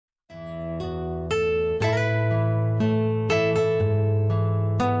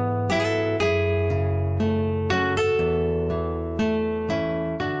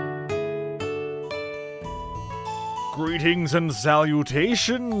Greetings and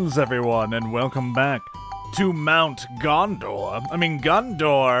salutations, everyone, and welcome back to Mount Gondor.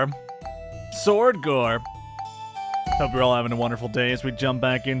 Gondor. Sword Gore. Hope you're all having a wonderful day as we jump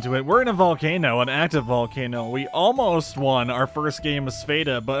back into it. We're in a volcano, an active volcano. We almost won our first game of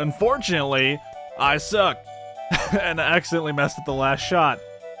Sveta, but unfortunately, I suck. And I accidentally messed up the last shot.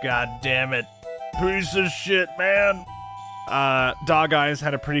 God damn it. Piece of shit, man. Dog Eyes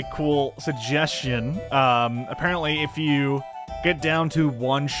had a pretty cool suggestion. Apparently, if you get down to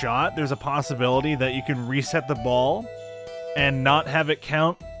one shot, there's a possibility that you can reset the ball and not have it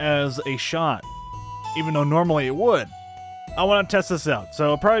count as a shot, even though normally it would. I want to test this out, so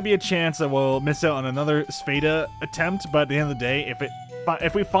it'll probably be a chance that we'll miss out on another Sveta attempt, but at the end of the day,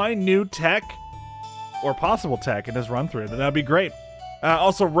 if we find new tech, or possible tech, and just run through it, then that'd be great.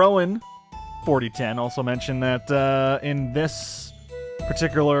 Also, Rowan 4010 also mentioned that in this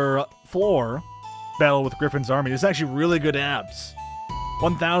particular floor, Battle with Griffin's Army, there's actually really good abs.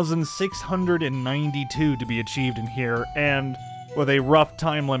 1,692 to be achieved in here, and with a rough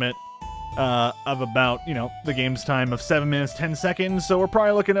time limit of about, the game's time of 7 minutes, 10 seconds, so we're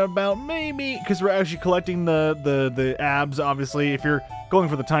probably looking at about maybe, because we're actually collecting the abs, obviously. If you're going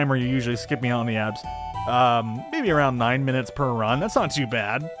for the timer, you're usually skipping out on the abs. Maybe around 9 minutes per run. That's not too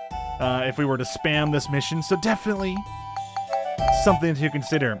bad. If we were to spam this mission, so definitely something to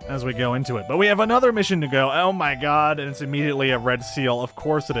consider as we go into it. But we have another mission to go. Oh my god, and it's immediately a red seal. Of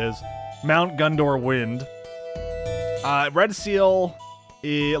course it is. Mount Gondor Wind. Red seal,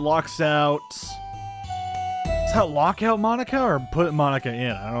 it locks out... Is that lock out Monica or put Monica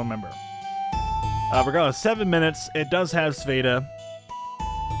in? I don't remember. Regardless, 7 minutes. It does have Sveta.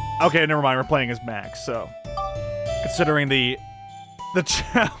 Okay, never mind. We're playing as Max, so... Considering the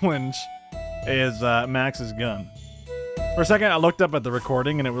challenge is Max's gun. For a second, I looked up at the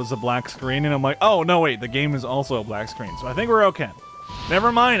recording and it was a black screen, and I'm like, oh, no, wait, the game is also a black screen, so I think we're okay.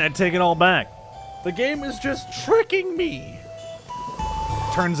 Never mind, I take it all back. The game is just tricking me.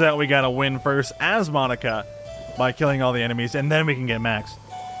 Turns out we gotta win first as Monica by killing all the enemies, and then we can get Max.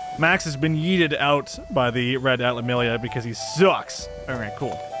 Max has been yeeted out by the Red Atlamillia because he sucks. Alright,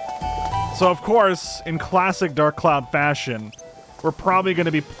 cool. So, of course, in classic Dark Cloud fashion, we're probably going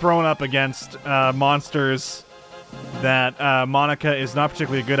to be thrown up against monsters that Monica is not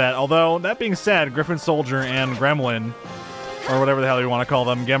particularly good at. Although, that being said, Griffin Soldier and Gremlin, or whatever the hell you want to call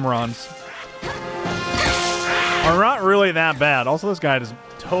them, Gemrons, are not really that bad. Also, this guy just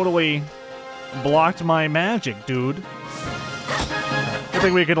totally blocked my magic, dude. I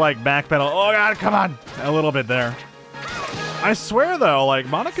think we could, backpedal. Oh, God, come on! A little bit there. I swear, though,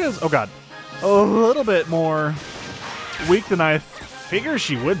 Monica's... Oh, God. A little bit more weak than I figure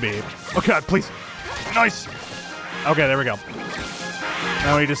she would be. Oh, God, please. Nice! Okay, there we go.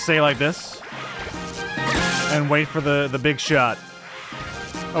 Now we just say like this. And wait for the big shot.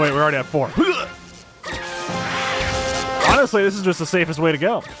 Oh, wait, we're already at 4. Honestly, this is just the safest way to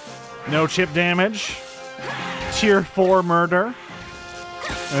go. No chip damage. Tier 4 murder.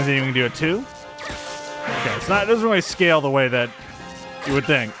 Anything you can do at 2. Okay, it doesn't really scale the way that you would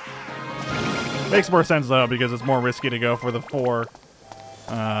think. Makes more sense, though, because it's more risky to go for the 4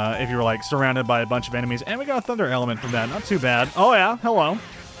 if you were, surrounded by a bunch of enemies. And we got a thunder element from that. Not too bad. Oh, yeah. Hello.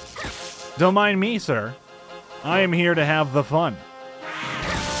 Don't mind me, sir. I am here to have the fun.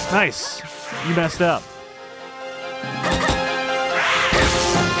 Nice. You messed up.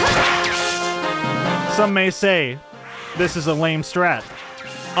 Some may say this is a lame strat.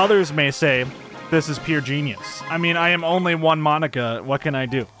 Others may say this is pure genius. I mean, I am only one Monica. What can I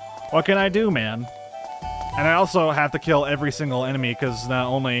do? What can I do, man? And I also have to kill every single enemy, because not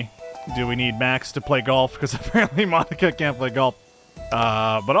only do we need Max to play golf, because apparently Monica can't play golf,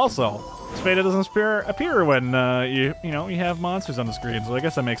 but also, Sveta doesn't appear when you have monsters on the screen, so I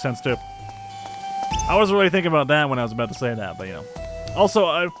guess that makes sense, too. I wasn't really thinking about that when I was about to say that, but, Also,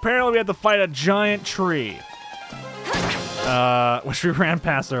 apparently we had to fight a giant tree, which we ran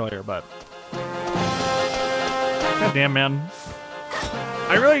past earlier, but... God damn, man.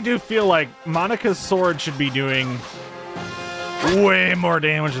 I really do feel like Monica's sword should be doing way more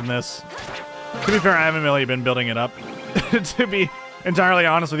damage than this. To be fair, I haven't really been building it up, to be entirely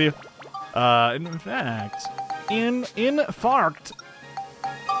honest with you. In fact,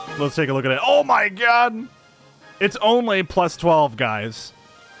 let's take a look at it. Oh my god! It's only plus 12, guys.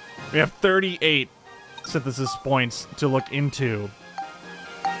 We have 38 synthesis points to look into.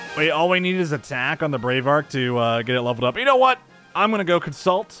 Wait, all we need is attack on the Brave Arc to get it leveled up. You know what? I'm going to go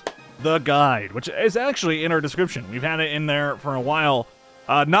consult the guide, which is actually in our description. We've had it in there for a while.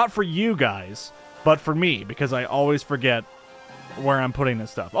 Not for you guys, but for me, because I always forget where I'm putting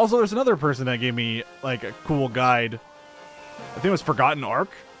this stuff. Also, there's another person that gave me, a cool guide I think it was Forgotten Ark.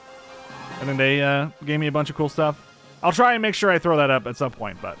 And then they gave me a bunch of cool stuff. I'll try and make sure I throw that up at some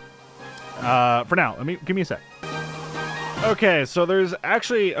point, but for now, give me a sec. Okay, so there's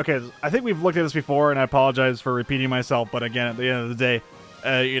actually, I think we've looked at this before, and I apologize for repeating myself, but again, at the end of the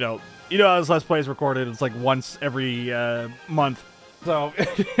day, you know how this Let's Play is recorded, it's like once every month, so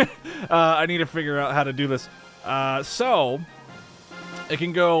I need to figure out how to do this. So, it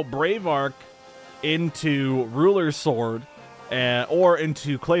can go Brave Arc into Ruler's Sword, or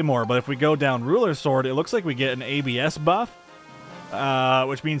into Claymore, but if we go down Ruler's Sword, it looks like we get an ABS buff,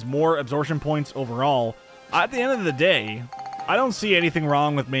 which means more absorption points overall. At the end of the day, I don't see anything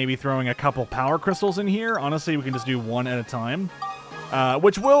wrong with maybe throwing a couple power crystals in here. Honestly, we can just do one at a time,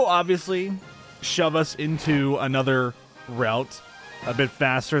 which will obviously shove us into another route a bit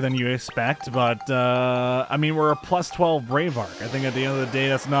faster than you expect, but I mean, we're a plus 12 Brave Arc. I think at the end of the day,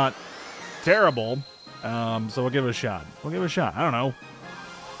 that's not terrible. So we'll give it a shot. We'll give it a shot. I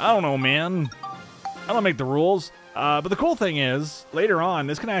don't know, man. I don't make the rules. But the cool thing is, later on,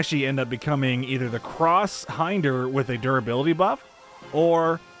 this can actually end up becoming either the Cross Hinder with a durability buff,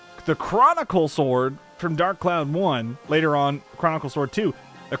 or the Chronicle Sword from Dark Cloud 1, later on, Chronicle Sword 2.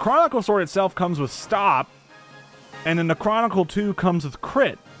 The Chronicle Sword itself comes with Stop, and then the Chronicle 2 comes with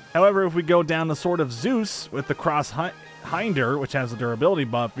Crit. However, if we go down the Sword of Zeus with the Cross Hinder, which has the durability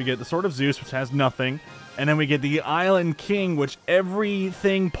buff, we get the Sword of Zeus, which has nothing, and then we get the Island King, which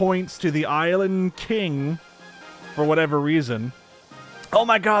everything points to the Island King for whatever reason. Oh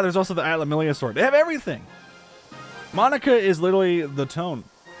my god, there's also the Atlamillia sword. They have everything. Monica is literally the tone.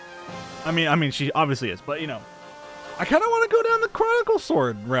 I mean, she obviously is, but you know, I kind of want to go down the Chronicle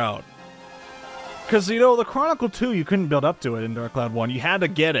sword route. Because, you know, the Chronicle 2, you couldn't build up to it in Dark Cloud 1. You had to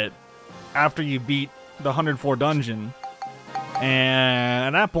get it after you beat the 104 dungeon.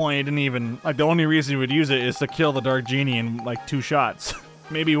 And at that point, it didn't even, like, the only reason you would use it is to kill the Dark Genie in, like, 2 shots.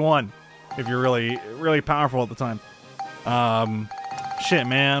 Maybe 1. If you're really, really powerful at the time. Shit,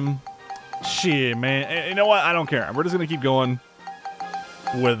 man. You know what? I don't care. We're just gonna keep going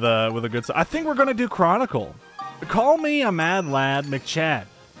with a good stuff. I think we're gonna do Chronicle. Call me a mad lad, McChad.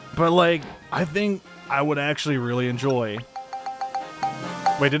 But like, I think I would actually really enjoy.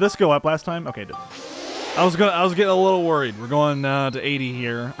 Wait, did this go up last time? Okay, it did. I was getting a little worried. We're going to 80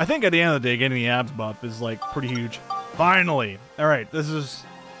 here. I think at the end of the day, getting the abs buff is like pretty huge. Finally. All right, this is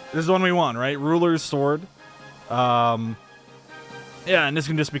the one we want, right? Ruler's Sword. Yeah, and this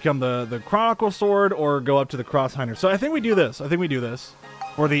can just become the Chronicle Sword or go up to the Cross Hinder. So I think we do this.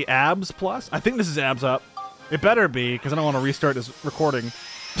 For the abs plus. I think this is abs up. It better be, because I don't want to restart this recording.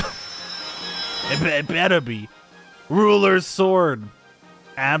 It better be. Ruler's Sword.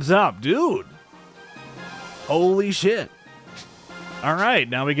 Abs up, dude. Holy shit. Alright,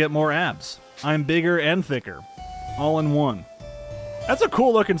 now we get more abs. I'm bigger and thicker. All in one. That's a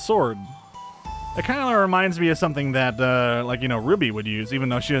cool looking sword. It kind of reminds me of something that, like, you know, Ruby would use, even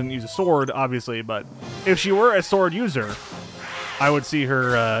though she doesn't use a sword, obviously, but if she were a sword user, I would see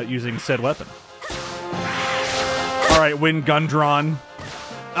her using said weapon. Alright, win Gundron.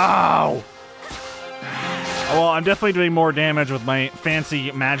 Ow! Well, I'm definitely doing more damage with my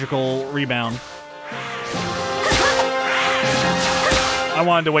fancy magical rebound. I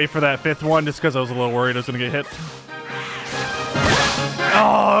wanted to wait for that 5th one just because I was a little worried I was going to get hit.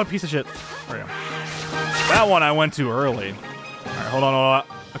 Oh, piece of shit. There we go. That one I went too early. Alright, hold on.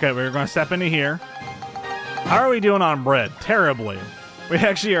 Okay, we're going to step into here. How are we doing on bread? Terribly. We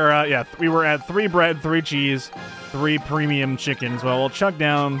actually are, yeah, we were at 3 bread, 3 cheese, 3 premium chickens. Well, we'll chuck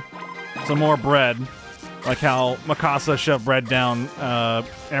down some more bread. Like how Mikasa shoved bread down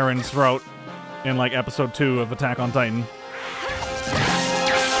Aaron's throat in, like, episode 2 of Attack on Titan.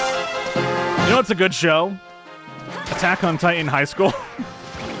 You know what's a good show? Attack on Titan High School.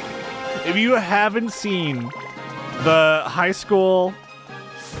 If you haven't seen the high school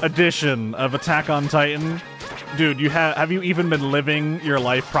edition of Attack on Titan, dude, have you even been living your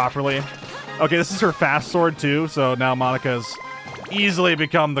life properly? Okay, this is her fast sword too, so now Monica's easily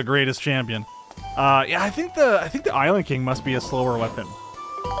become the greatest champion. Yeah, I think the Island King must be a slower weapon.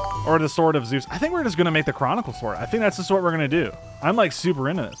 Or the Sword of Zeus. I think we're just gonna make the Chronicle Sword. I think that's just what we're gonna do. I'm like super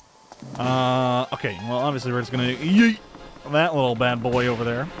into this. Okay, well obviously we're just gonna yeet that little bad boy over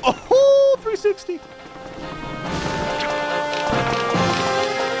there. Oh, 360!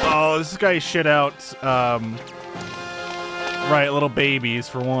 Oh, this guy shit out, right, little babies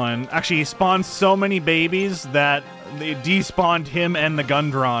for one. Actually, he spawned so many babies that they despawned him and the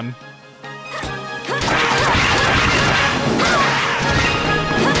Gundron.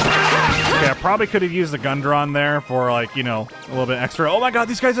 Okay, I probably could have used the Gundron there for, like, you know, a little bit extra. Oh my god,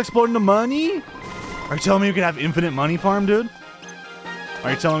 these guys exploding the money? Are you telling me we can have infinite money farm, dude?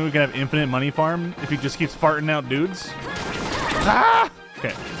 Are you telling me we can have infinite money farm if he just keeps farting out dudes? Ah!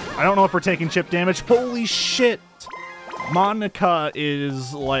 Okay. I don't know if we're taking chip damage. Holy shit! Monica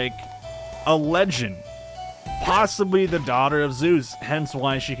is like a legend. Possibly the daughter of Zeus, hence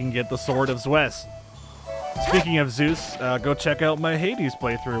why she can get the Sword of Zeus. Speaking of Zeus, go check out my Hades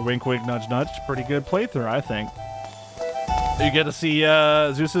playthrough. Wink, wink, nudge, nudge. Pretty good playthrough, I think. You get to see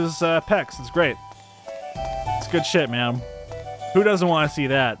Zeus's pecs. It's great. It's good shit, man. Who doesn't want to see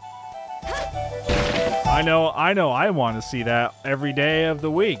that? I know I want to see that every day of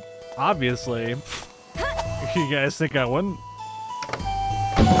the week. Obviously. You guys think I wouldn't?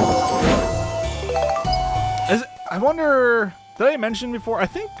 I wonder, did I mention before? I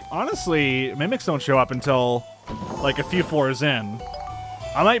think, honestly, mimics don't show up until, like, a few floors in.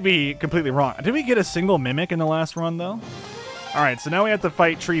 I might be completely wrong. Did we get a single mimic in the last run, though? Alright, so now we have to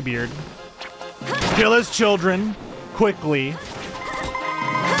fight Treebeard. Kill his children, quickly.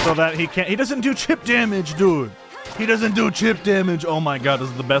 So that he doesn't do chip damage, dude. He doesn't do chip damage. Oh my god, this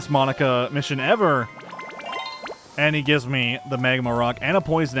is the best Monica mission ever. And he gives me the Magma Rock and a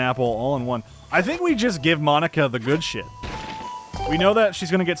Poison Apple all in one. I think we just give Monica the good shit. We know that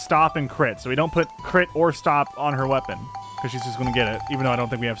she's going to get stop and crit, so we don't put crit or stop on her weapon. Because she's just going to get it, even though I don't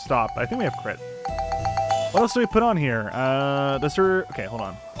think we have stop. I think we have crit. What else do we put on here? Does her... Okay, hold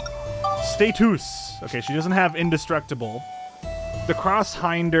on. Status. Okay, she doesn't have indestructible. The Cross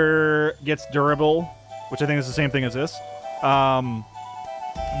Hinder gets durable, which I think is the same thing as this.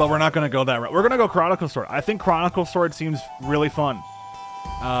 But we're not going to go that route. We're going to go Chronicle Sword. I think Chronicle Sword seems really fun.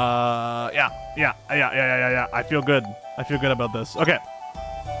 Yeah. I feel good. I feel good about this. Okay.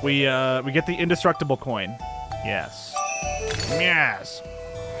 We get the indestructible coin. Yes. Yes.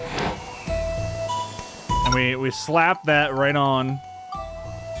 And we slap that right on.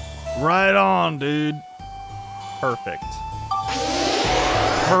 Right on, dude. Perfect.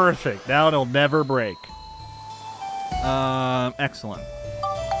 Perfect. Now it'll never break. Excellent.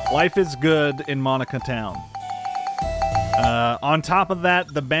 Life is good in Monica Town. On top of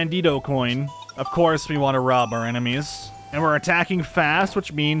that, the Bandito coin. Of course, we want to rob our enemies. And we're attacking fast,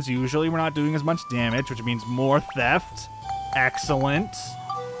 which means usually we're not doing as much damage, which means more theft. Excellent.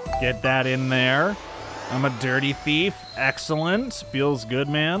 Get that in there. I'm a dirty thief. Excellent. Feels good,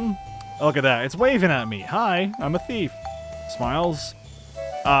 man. Look at that. It's waving at me. Hi, I'm a thief. Smiles.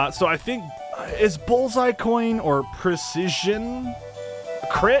 So I think... Is Bullseye coin or Precision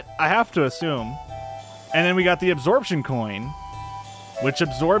crit? I have to assume. And then we got the Absorption coin, which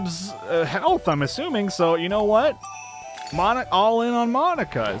absorbs health, I'm assuming. So, you know what? All in on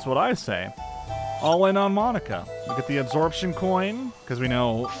Monica is what I say. All in on Monica. We get the Absorption coin, because we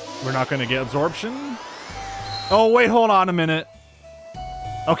know we're not going to get Absorption. Oh, wait, hold on a minute.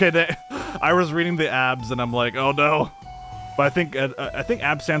 Okay, I was reading the abs, and I'm like, oh no. But I think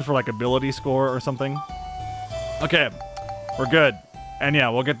ab stands for, like, ability score or something. Okay, we're good. And yeah,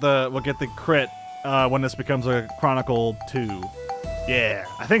 we'll get the crit when this becomes a Chronicle 2. Yeah,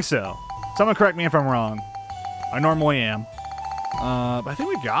 I think so. Someone correct me if I'm wrong. I normally am. But I think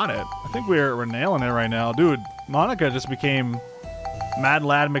we got it. I think we're nailing it right now. Dude, Monica just became Mad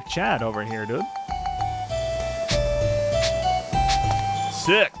Lad McChad over here, dude.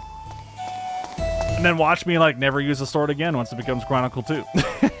 Sick. And then watch me, like, never use the sword again once it becomes Chronicle 2.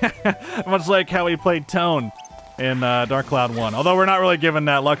 Much like how we played Tone in Dark Cloud 1. Although we're not really given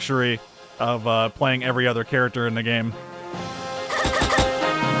that luxury of playing every other character in the game.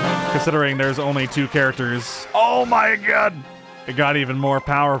 Considering there's only 2 characters. Oh my god! It got even more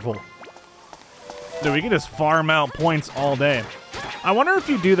powerful. Dude, we can just farm out points all day. I wonder if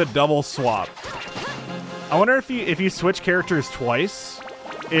you do the double swap. I wonder if you switch characters twice,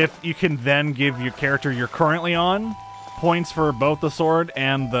 if you can then give your character you're currently on points for both the sword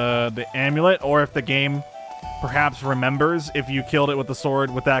and the amulet, or if the game perhaps remembers if you killed it with the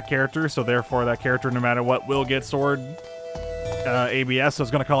sword with that character, so therefore that character, no matter what, will get sword ABS, so it's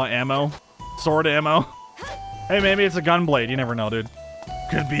gonna call it ammo. Sword ammo. Hey, maybe it's a gunblade. You never know, dude.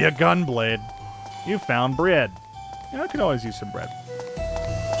 Could be a gunblade. You found bread. Yeah, I could always use some bread.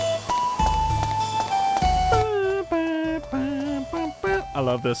 I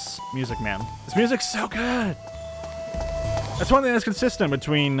love this music, man. This music's so good. That's one thing that's consistent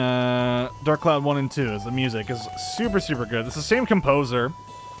between Dark Cloud 1 and 2, is the music is super, super good. It's the same composer.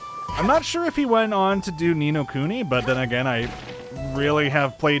 I'm not sure if he went on to do Ni no Kuni, but then again, I really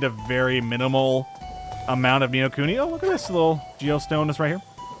have played a very minimal amount of Ni no Kuni. Oh, look at this little geostone that's right here.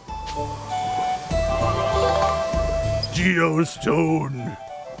 Geostone.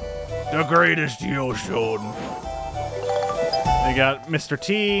 The greatest geostone. They got Mr.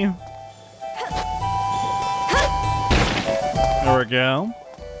 T. There we go.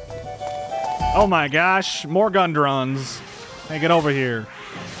 Oh my gosh, more Gundrons. Hey, get over here.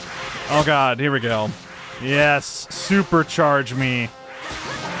 Oh god, here we go. Yes, supercharge me.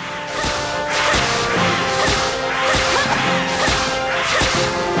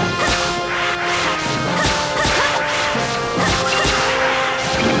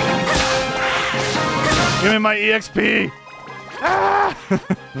 Give me my EXP! Ah!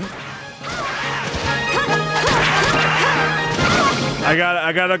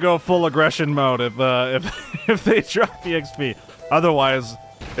 I gotta go full aggression mode if they drop EXP. Otherwise,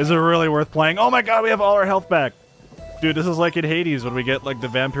 is it really worth playing? Oh my god, we have all our health back! Dude, this is like in Hades when we get like the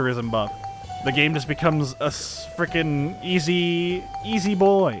vampirism buff. The game just becomes a freaking easy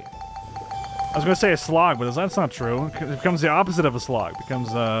boy. I was gonna say a slog, but that's not true. It becomes the opposite of a slog. It becomes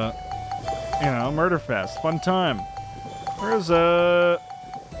you know, murder fest, fun time. Where's there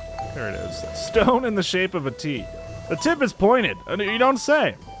it is. Stone in the shape of a T. The tip is pointed. You don't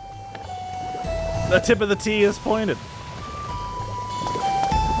say. The tip of the T is pointed.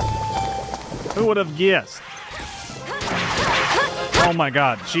 Who would have guessed? Oh my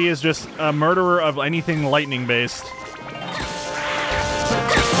god, she is just a murderer of anything lightning based.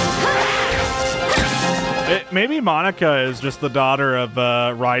 Maybe Monica is just the daughter of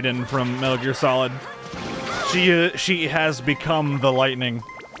Raiden from Metal Gear Solid. She has become the lightning.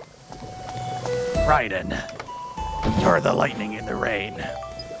 Raiden, you're the lightning in the rain.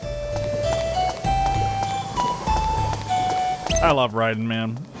 I love Raiden,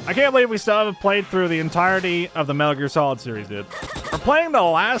 man. I can't believe we still haven't played through the entirety of the Metal Gear Solid series, dude. We're playing the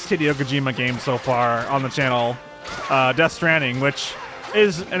last Hideo Kojima game so far on the channel, Death Stranding, which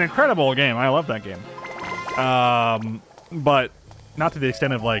is an incredible game. I love that game. But not to the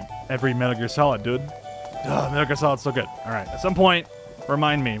extent of like every Metal Gear Solid, dude. Metal Gear Solid's so good. All right, at some point,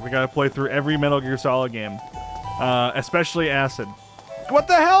 remind me. We gotta play through every Metal Gear Solid game, especially Acid. What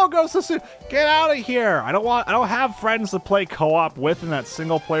the hell, Ghost of Tsushima? Get out of here! I don't have friends to play co-op with in that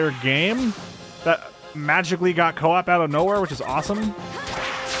single-player game that magically got co-op out of nowhere, which is awesome.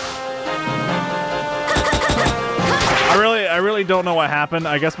 I really don't know what happened.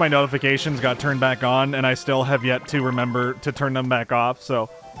 I guess my notifications got turned back on, and I still have yet to remember to turn them back off. So,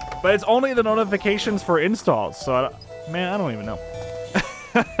 but it's only the notifications for installs. So, man, I don't even know.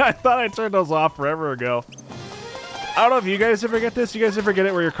 I thought I turned those off forever ago. I don't know if you guys ever get this. You guys ever get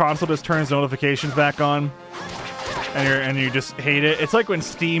it where your console just turns notifications back on, and you just hate it? It's like when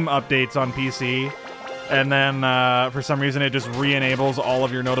Steam updates on PC, and then for some reason it just re-enables all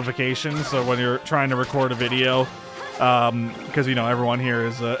of your notifications. So when you're trying to record a video. Because, you know, everyone here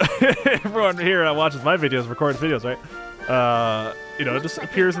is, everyone here that watches my videos records videos, right? You know, it just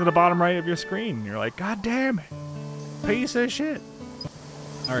appears in the bottom right of your screen. You're like, God damn it. Piece of shit.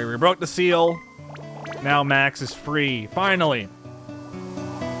 Alright, we broke the seal. Now Max is free. Finally.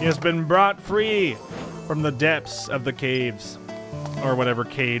 He has been brought free from the depths of the caves. Or whatever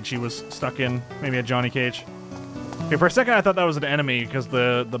cage he was stuck in. Maybe a Johnny cage. Okay, for a second I thought that was an enemy, because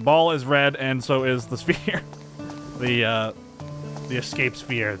the ball is red and so is the sphere. The escape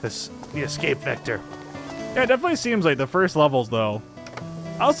sphere, the escape vector. Yeah, it definitely seems like the first levels, though.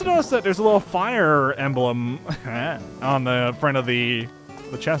 I also noticed that there's a little fire emblem on the front of the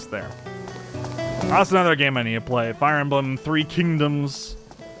chest there. That's another game I need to play. Fire Emblem 3 Kingdoms.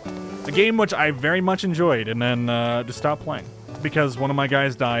 A game which I very much enjoyed, and then just stopped playing. Because one of my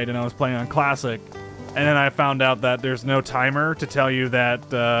guys died, and I was playing on Classic. And then I found out that there's no timer to tell you that,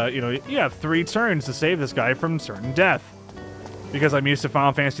 you know, you have 3 turns to save this guy from certain death. Because I'm used to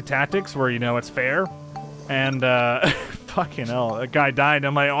Final Fantasy Tactics, where, you know, it's fair. And, fucking hell, a guy died, and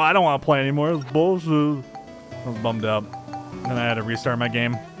I'm like, oh, I don't want to play anymore. It's bullshit. I was bummed out. And then I had to restart my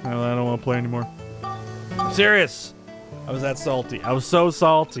game. I don't want to play anymore. I'm serious. I was that salty. I was so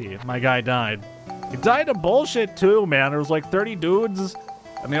salty. My guy died. He died of bullshit, too, man. There was like 30 dudes.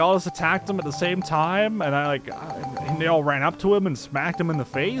 And they all just attacked him at the same time, and and they all ran up to him and smacked him in the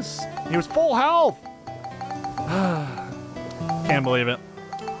face. He was full health. Can't believe it.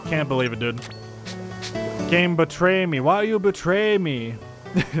 Can't believe it, dude. Game betray me. Why you betray me?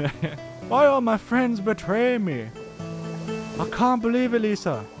 Why all my friends betray me? I can't believe it,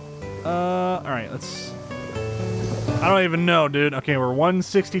 Lisa. All right, let's. I don't even know, dude. Okay, we're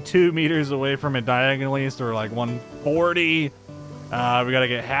 162 meters away from it diagonally, so we're like 140. We gotta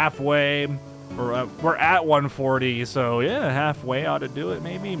get halfway. We're at 140, so yeah, halfway ought to do it,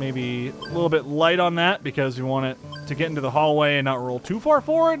 maybe. Maybe a little bit light on that because we want it to get into the hallway and not roll too far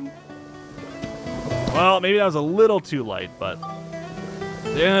forward. Well, maybe that was a little too light, but at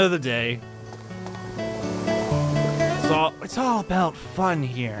the end of the day, it's all about fun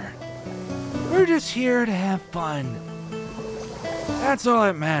here. We're just here to have fun. That's all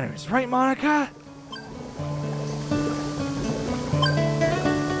that matters, right, Monica?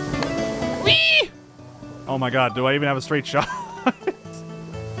 Whee! Oh my god, do I even have a straight shot?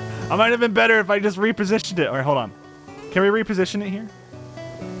 I might have been better if I just repositioned it. Alright, hold on. Can we reposition it here?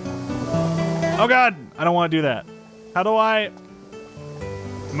 Oh god, I don't want to do that. How do I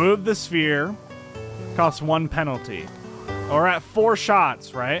move the sphere? Costs 1 penalty. We're at 4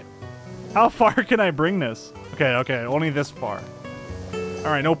 shots, right? How far can I bring this? Okay, okay, only this far.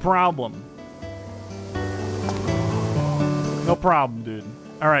 Alright, no problem. No problem, dude.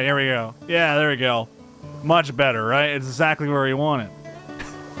 Alright, here we go. Yeah, there we go. Much better, right? It's exactly where we want it.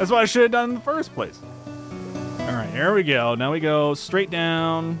 That's what I should have done in the first place. Alright, here we go. Now we go straight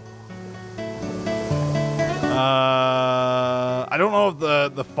down. I don't know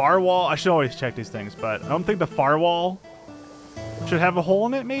if the far wall... I should always check these things, but I don't think the far wall should have a hole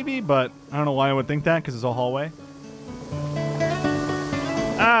in it, maybe, but I don't know why I would think that, because it's a hallway.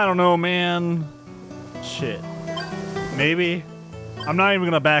 I don't know, man. Shit. Maybe. I'm not even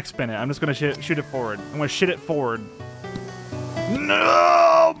going to backspin it. I'm just going to shoot it forward. I'm going to shit it forward.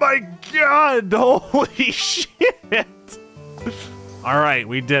 No! My God! Holy shit! Alright,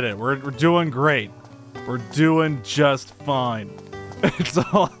 we did it. We're doing great. We're doing just fine. It's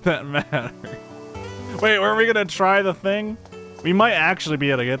all that matters. Wait, were we going to try the thing? We might actually be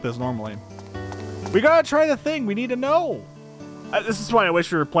able to get this normally. We gotta try the thing. We need to know. This is why I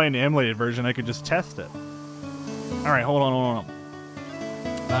wish we were playing the emulated version. I could just test it. Alright, hold on.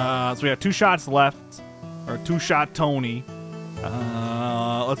 So we have 2 shots left. Or 2-shot Tony.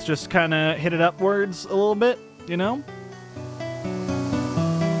 Let's just kind of hit it upwards a little bit, you know?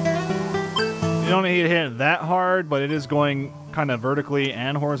 You don't need to hit it that hard, but it is going kind of vertically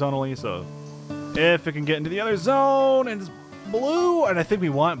and horizontally, so if it can get into the other zone and it's blue, and I think we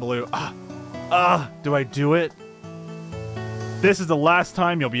want blue. Do I do it? This is the last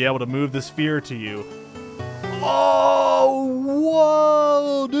time you'll be able to move the sphere to you. Oh,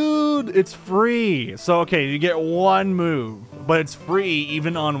 whoa, dude. It's free. So, okay, you get 1 move, but it's free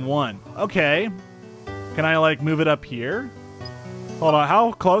even on 1. Okay. Can I, like, move it up here? Hold on.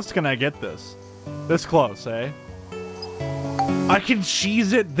 How close can I get this? This close, eh? I can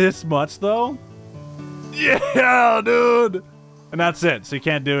cheese it this much, though? Yeah, dude. And that's it. So you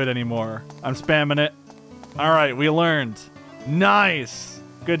can't do it anymore. I'm spamming it. All right, we learned. Nice.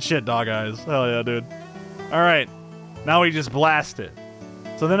 Good shit, dog eyes. Hell yeah, dude. All right. Now we just blast it.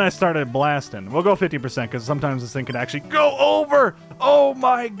 So then I started blasting. We'll go 50% because sometimes this thing can actually go over. Oh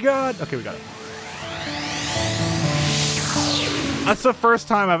my God. Okay, we got it. That's the first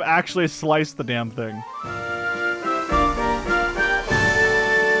time I've actually sliced the damn thing.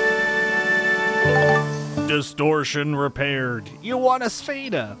 Distortion repaired. You want a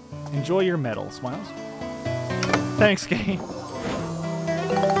Spada. Enjoy your medal. Smiles. Thanks, game.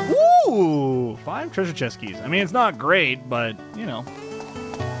 Woo! 5 treasure chest keys. I mean, it's not great, but, you know.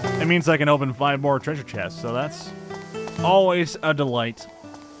 It means I can open 5 more treasure chests, so that's always a delight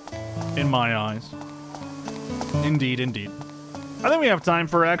in my eyes. Indeed, indeed. I think we have time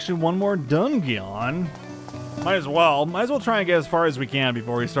for actually 1 more dungeon. Might as well try and get as far as we can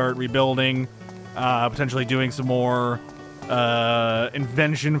before we start rebuilding. Potentially doing some more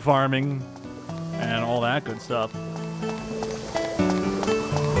invention farming and all that good stuff.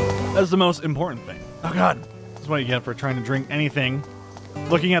 That's the most important thing. Oh God, that's what you get for trying to drink anything.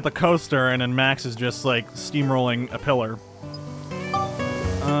 Looking at the coaster and then Max is just like steamrolling a pillar.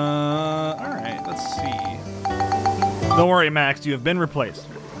 Alright, let's see. Don't worry, Max, you have been replaced.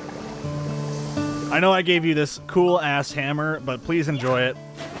 I know I gave you this cool ass hammer, but please enjoy it.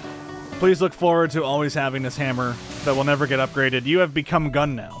 Please look forward to always having this hammer that will never get upgraded. You have become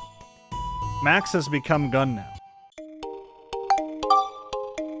gun now. Max has become gun now.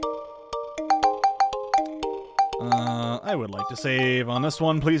 I would like to save on this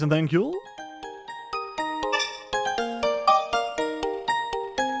one, please and thank you.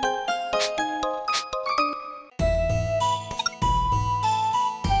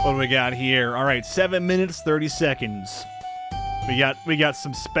 What do we got here? All right, 7 minutes, 30 seconds. We got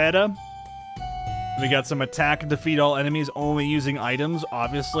some Spada. We got some attack and defeat all enemies only using items.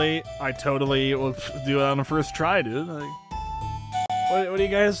 Obviously, I totally will do it on the first try, dude. Like, what are you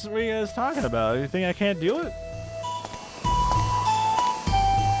guys talking about? You think I can't do it?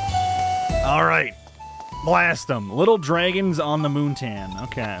 All right, blast them. Little dragons on the Moontan.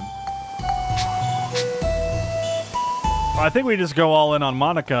 Okay. I think we just go all in on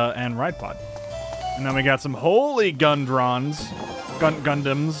Monica and Ridepod. And then we got some holy Gundrons.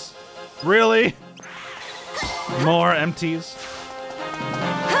 Gundams. Really? More empties.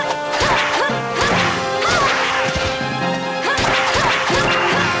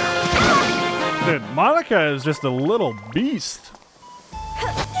 Dude, Monica is just a little beast.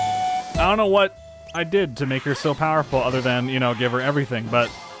 I don't know what I did to make her so powerful other than, you know, give her everything,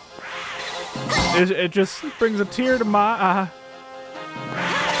 but it just brings a tear to my eye.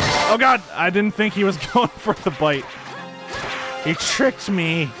 Oh god, I didn't think he was going for the bite. He tricked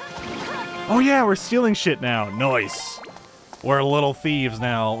me. Oh yeah, we're stealing shit now. Nice. We're little thieves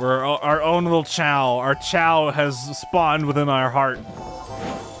now. We're our own little Chow. Our Chow has spawned within our heart.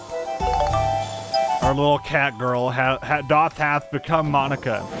 Our little cat girl hath become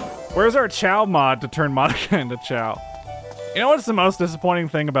Monica. Where's our Chow mod to turn Monica into Chow? You know what's the most disappointing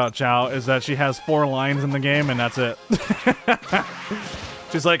thing about Chow is that she has 4 lines in the game and that's it.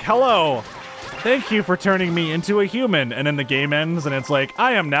 She's like, hello, thank you for turning me into a human. And then the game ends and it's like,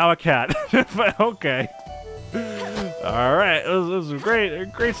 I am now a cat. But okay. All right, it was a great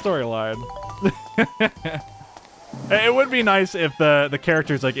storyline. It would be nice if the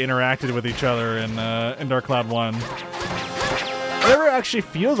characters like interacted with each other in Dark Cloud 1. It never actually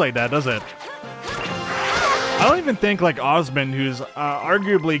feels like that, does it? I don't even think like Osmond, who's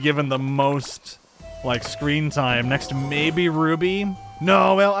arguably given the most like screen time next to maybe Ruby.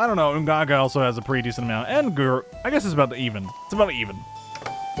 No, well, I don't know. Ungaga also has a pretty decent amount, and Gur, I guess it's about even. It's about even.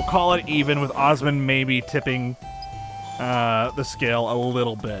 We'll call it even, with Osmond maybe tipping the scale a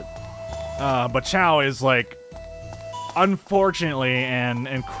little bit. But Chow is like, unfortunately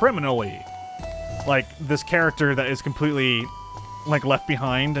and criminally, like this character that is completely like left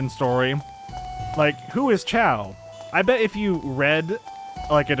behind in story. Like, who is Chow? I bet if you read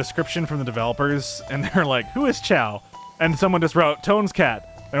like a description from the developers and they're like, who is Chow? And someone just wrote Tone's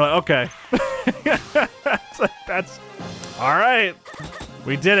cat. They're like, okay. that's all right.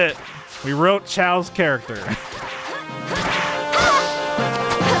 We did it. We wrote Chow's character.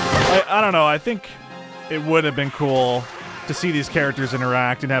 I don't know. I think it would have been cool to see these characters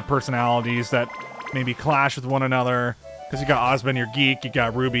interact and have personalities that maybe clash with one another. Because you got Osmond, you're geek. You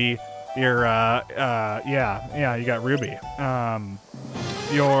got Ruby, you're yeah. You got Ruby.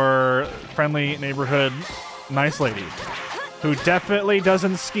 Your friendly neighborhood nice lady, who definitely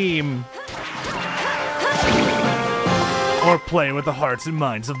doesn't scheme or play with the hearts and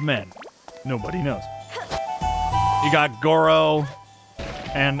minds of men. Nobody knows. You got Goro,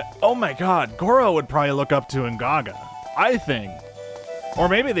 and oh my god, Goro would probably look up to Ungaga, I think. Or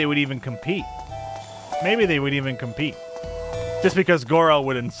maybe they would even compete. Maybe they would even compete. Just because Goro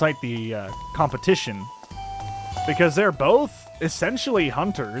would incite the competition. Because they're both essentially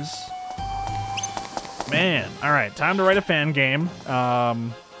hunters. Man, alright, time to write a fan game.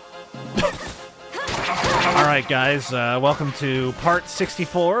 Alright guys, welcome to part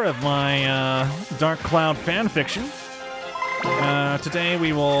 64 of my Dark Cloud fanfiction. Today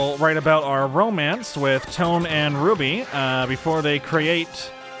we will write about our romance with Tone and Ruby before they create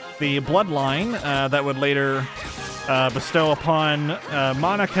the bloodline that would later bestow upon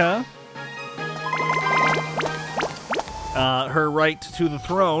Monica her right to the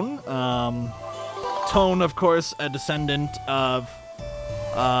throne. Tone, of course, a descendant of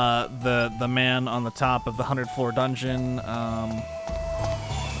the man on the top of the 100th floor dungeon,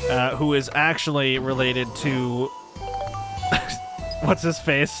 who is actually related to what's his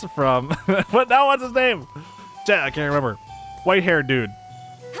face from what's his name? I can't remember. White-haired dude.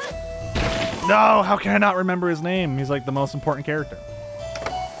 No, how can I not remember his name? He's like the most important character.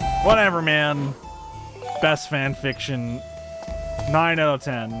 Whatever, man. Best fan fiction. 9 out of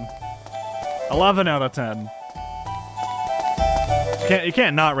 10. 11 out of 10. You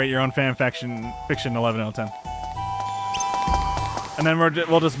can't not rate your own fan fiction 11 out of 10. And then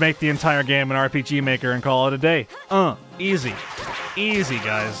we'll just make the entire game an RPG maker and call it a day. Easy. Easy,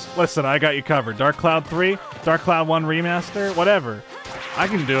 guys. Listen, I got you covered. Dark Cloud 3, Dark Cloud 1 remaster, whatever. I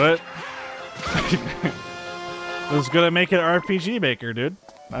can do it. It was gonna make it an RPG maker, dude.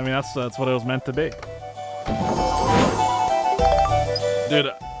 I mean, that's what it was meant to be. Dude,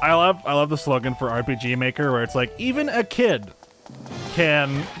 I love the slogan for RPG Maker, where it's like, even a kid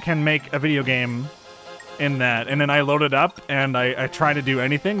can make a video game in that. And then I load it up and I try to do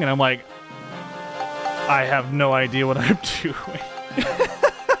anything, and I'm like, I have no idea what I'm doing.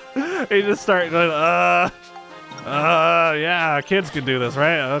 You just start going, yeah, kids can do this,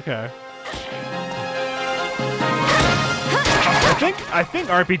 right? Okay. I think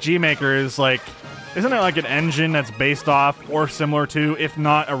RPG Maker is like, isn't it like an engine that's based off or similar to, if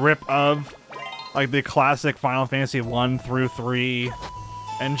not a rip of, like the classic Final Fantasy 1 through 3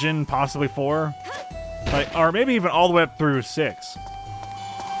 engine, possibly 4? Like, or maybe even all the way up through 6.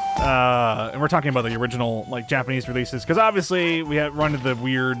 And we're talking about the original, like, Japanese releases, because obviously we have run into the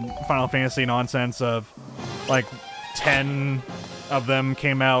weird Final Fantasy nonsense of, like, 10 of them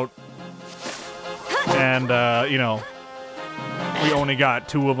came out And, you know, we only got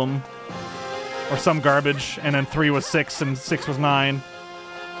 2 of them. Or some garbage, and then 3 was 6, and 6 was 9.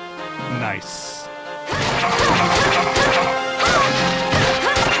 Nice.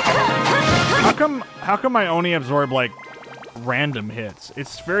 How come I only absorb, like, random hits?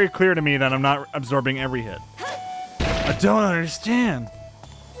 It's very clear to me that I'm not absorbing every hit. I don't understand.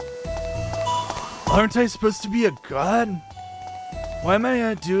 Aren't I supposed to be a god? Why am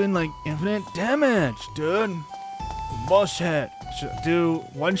I doing, like, infinite damage, dude? Bullshit. Should do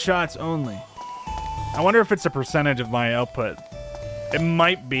one-shots only. I wonder if it's a percentage of my output. It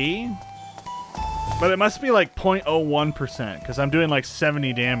might be, but it must be like 0.01%, because I'm doing like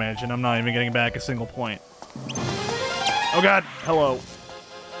 70 damage and I'm not even getting back a single point. Oh god, hello.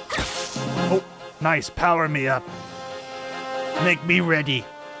 Oh, nice, power me up. Make me ready.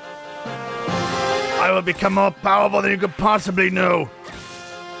 I will become more powerful than you could possibly know.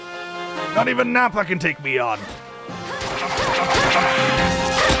 Not even Nappa can take me on.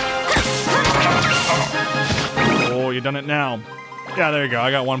 Oh, you done it now. Yeah, there you go.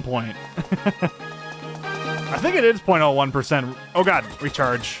 I got 1 point. I think it is 0.01%. Oh god,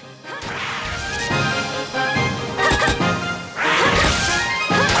 recharge.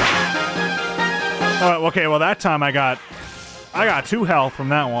 Oh, okay, well that time I got 2 health from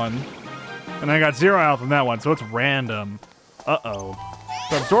that one. And I got 0 health from that one, so it's random. Uh-oh.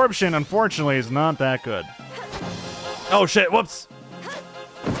 So absorption, unfortunately, is not that good. Oh shit, whoops.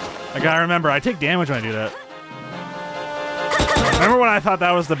 I gotta remember, I take damage when I do that. Remember when I thought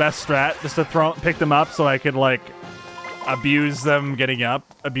that was the best strat? Just to pick them up so I could, like, abuse them getting up,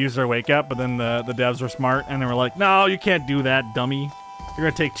 abuse their wake up, but then the devs were smart and they were like, no, you can't do that, dummy. You're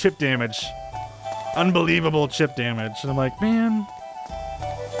gonna take chip damage. Unbelievable chip damage. And I'm like, man.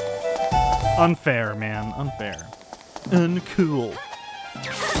 Unfair, man. Unfair. Uncool.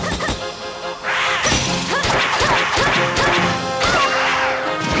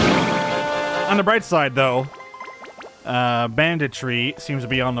 On the bright side, though, banditry seems to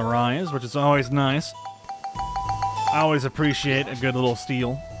be on the rise, which is always nice. I always appreciate a good little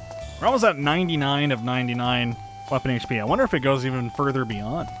steal. We're almost at 99 of 99 weapon HP. I wonder if it goes even further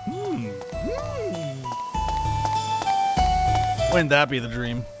beyond. Wouldn't that be the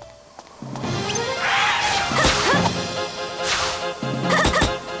dream?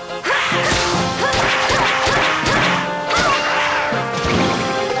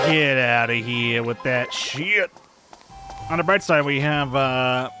 Get out of here with that shit. On the bright side, we have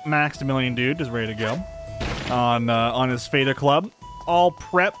Maximilian Dude is ready to go on his Feta Club, all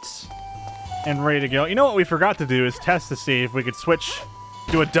prepped and ready to go. You know what we forgot to do is test to see if we could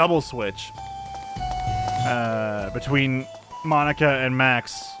do a double switch between Monica and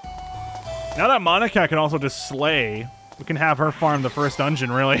Max. Now that Monica can also just slay, we can have her farm the first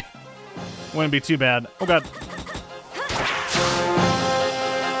dungeon. Really, wouldn't be too bad. Oh god.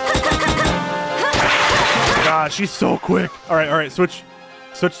 God, she's so quick. All right, switch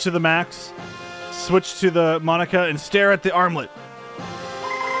to the Max, switch to the Monica, and stare at the armlet.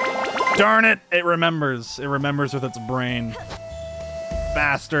 Darn it! It remembers. It remembers with its brain.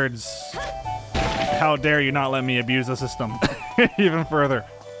 Bastards! How dare you not let me abuse the system even further?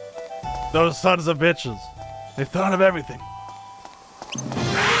 Those sons of bitches. They thought of everything.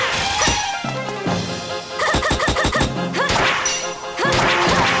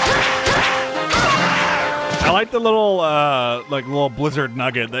 I like the little, little blizzard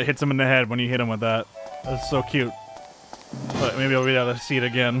nugget that hits him in the head when you hit him with that. That's so cute. But maybe I'll be able to see it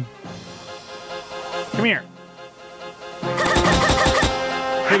again. Come here.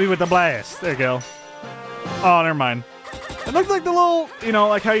 Hit me with the blast. There you go. Oh, never mind. It looked like the little, you know,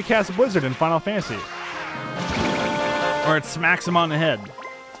 like how you cast a blizzard in Final Fantasy. Or it smacks him on the head.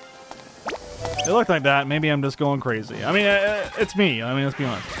 It looked like that. Maybe I'm just going crazy. I mean, it's me. I mean, let's be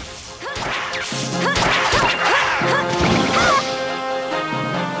honest.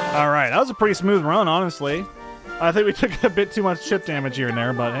 Alright, that was a pretty smooth run, honestly. I think we took a bit too much chip damage here and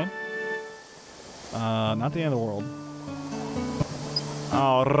there, but hey. Not the end of the world.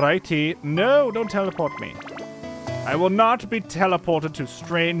 Alrighty. No, don't teleport me. I will not be teleported to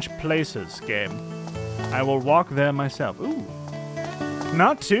strange places, game. I will walk there myself. Ooh.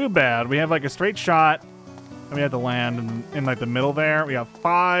 Not too bad. We have like a straight shot. And we have to land in like the middle there. We have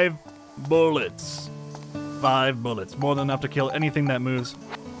 5 bullets. 5 bullets. More than enough to kill anything that moves.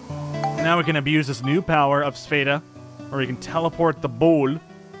 Now we can abuse this new power of Spheda, where we can teleport the bull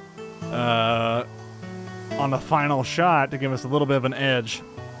on the final shot to give us a little bit of an edge.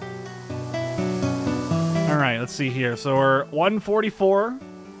 Alright, let's see here. So we're 144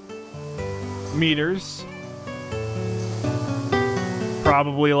 meters.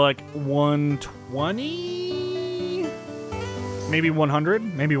 Probably like 120 20? Maybe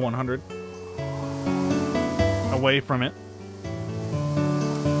 100? Maybe 100. Away from it.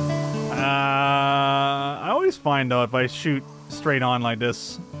 I always find, though, if I shoot straight on like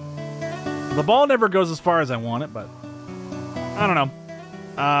this, the ball never goes as far as I want it, but I don't know.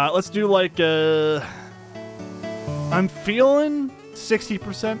 Let's do like, I'm feeling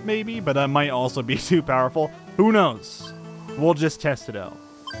 60% maybe, but that might also be too powerful. Who knows? We'll just test it out.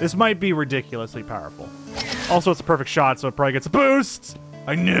 This might be ridiculously powerful. Also, it's a perfect shot, so it probably gets a boost.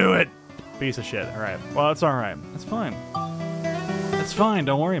 I knew it. Piece of shit. All right. Well, it's all right. It's fine. It's fine.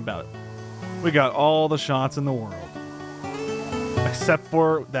 Don't worry about it. We got all the shots in the world. Except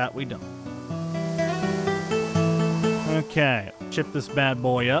for that we don't. Okay. Chip this bad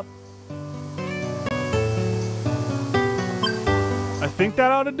boy up. I think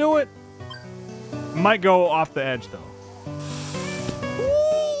that ought to do it. Might go off the edge, though.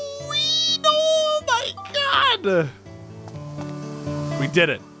 Oh my god! We did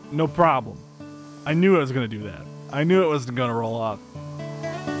it. No problem. I knew it was going to do that. I knew it wasn't going to roll off.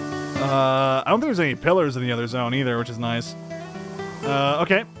 I don't think there's any pillars in the other zone either, which is nice.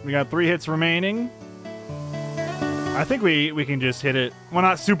 Okay, we got 3 hits remaining. I think we can just hit it. Well,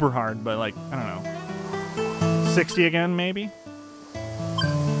 not super hard, but like, I don't know. 60 again, maybe?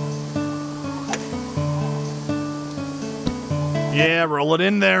 Yeah, roll it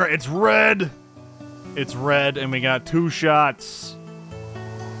in there. It's red. It's red, and we got 2 shots.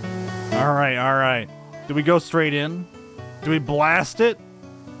 All right, all right. Do we go straight in? Do we blast it?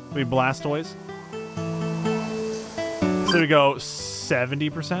 Do we blastoise? So we go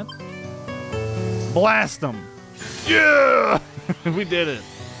 70%? Blast them. Yeah! We did it.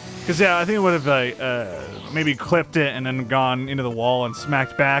 Because, yeah, I think it would have maybe clipped it and then gone into the wall and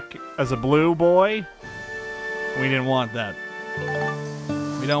smacked back as a blue boy. We didn't want that.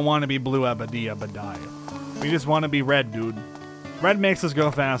 We don't want to be blue abadia badai. We just want to be red, dude. Red makes us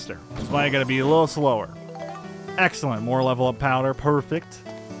go faster. That's why I gotta be a little slower. Excellent. More level up powder. Perfect.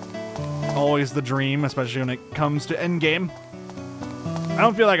 Always the dream, especially when it comes to endgame. I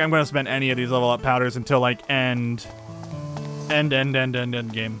don't feel like I'm gonna spend any of these level up powders until like end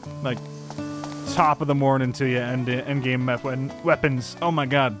game. Like top of the morning to you end game weapons. Oh my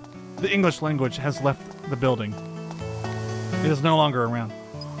god. The English language has left the building. It is no longer around.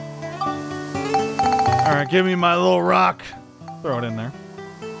 Alright, give me my little rock. Throw it in there.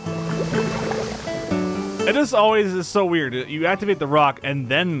 It just always is so weird. You activate the rock and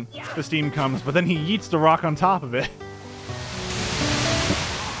then the steam comes, but then he yeets the rock on top of it.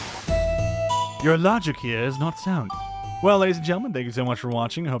 Your logic here is not sound. Well, ladies and gentlemen, thank you so much for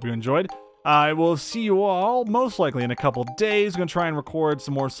watching. I hope you enjoyed. I will see you all most likely in a couple days. I'm going to try and record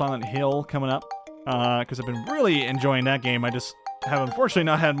some more Silent Hill coming up because I've been really enjoying that game. I just have unfortunately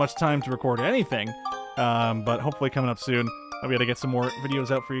not had much time to record anything, but hopefully coming up soon. I'll be able to get some more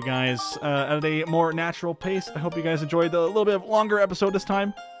videos out for you guys at a more natural pace. I hope you guys enjoyed the little bit of longer episode this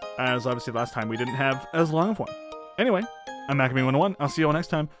time, as obviously last time we didn't have as long of one. Anyway, I'm Macamee101. I'll see you all next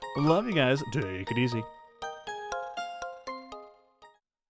time. Love you guys. Take it easy.